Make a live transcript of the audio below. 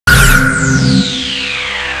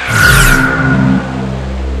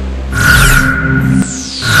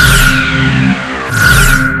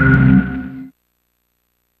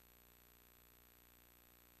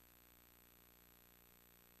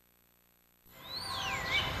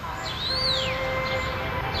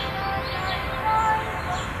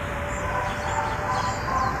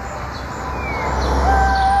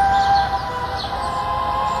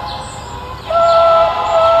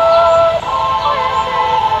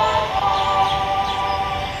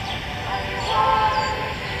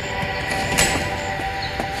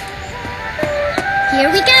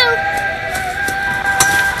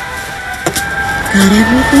Got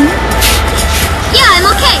everything? Yeah, I'm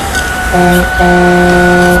okay.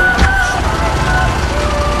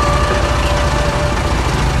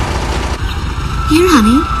 Here,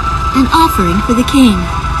 honey. An offering for the king.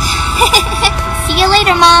 See you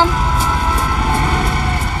later, Mom.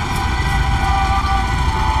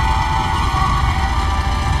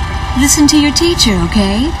 Listen to your teacher,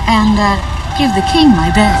 okay? And, give the king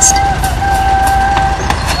my best.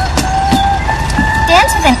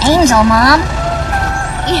 Dance with an angel, Mom.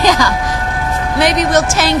 Yeah. Maybe we'll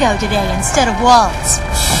tango today instead of waltz.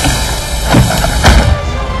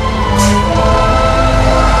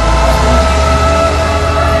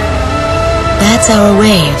 That's our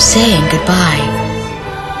way of saying goodbye.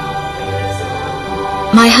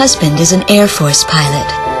 My husband is an Air Force pilot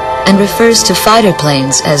and refers to fighter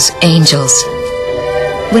planes as angels.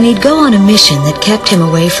 When he'd go on a mission that kept him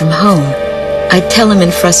away from home, I'd tell him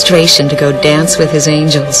in frustration to go dance with his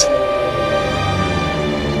angels.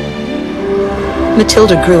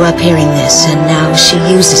 Matilda grew up hearing this, and now she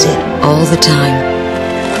uses it all the time.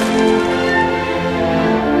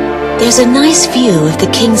 There's a nice view of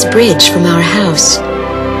the King's Bridge from our house.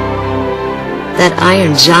 That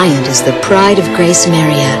iron giant is the pride of Grace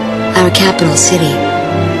Maria, our capital city.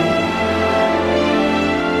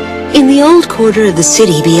 In the old quarter of the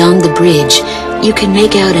city beyond the bridge, you can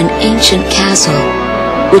make out an ancient castle,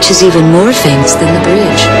 which is even more famous than the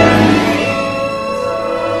bridge.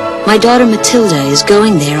 My daughter Matilda is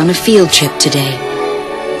going there on a field trip today.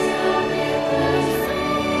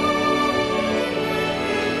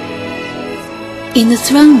 In the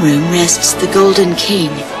throne room rests the Golden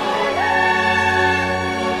King.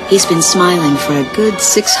 He's been smiling for a good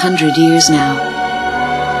 600 years now.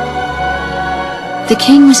 The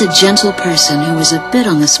king was a gentle person who was a bit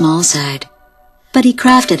on the small side, but he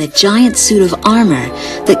crafted a giant suit of armor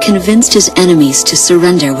that convinced his enemies to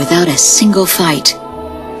surrender without a single fight.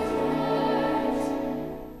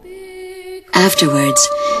 Afterwards,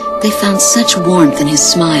 they found such warmth in his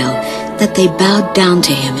smile that they bowed down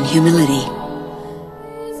to him in humility.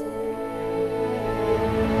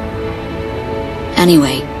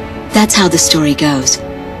 Anyway, that's how the story goes.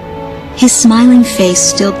 His smiling face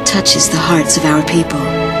still touches the hearts of our people.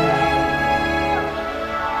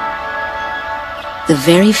 The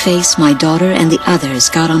very face my daughter and the others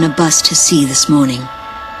got on a bus to see this morning.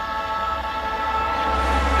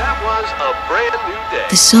 That was a brand new day.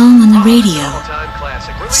 The song on the radio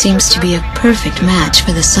seems to be a perfect match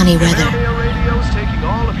for the sunny weather. Radio's taking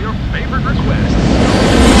all of your favorite requests.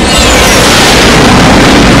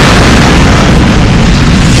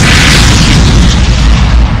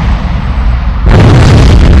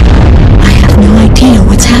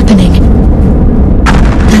 What's happening?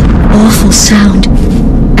 That awful sound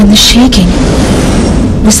and the shaking.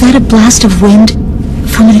 Was that a blast of wind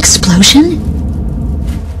from an explosion?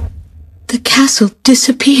 The castle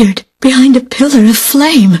disappeared behind a pillar of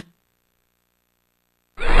flame.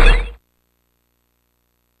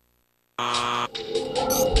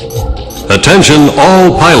 Attention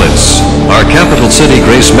all pilots. Our capital city,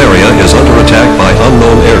 Grace Maria, is under attack by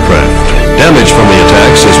unknown aircraft. Damage from the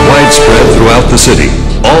attacks is widespread throughout the city.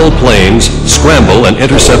 All planes, scramble and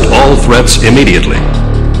intercept all threats immediately.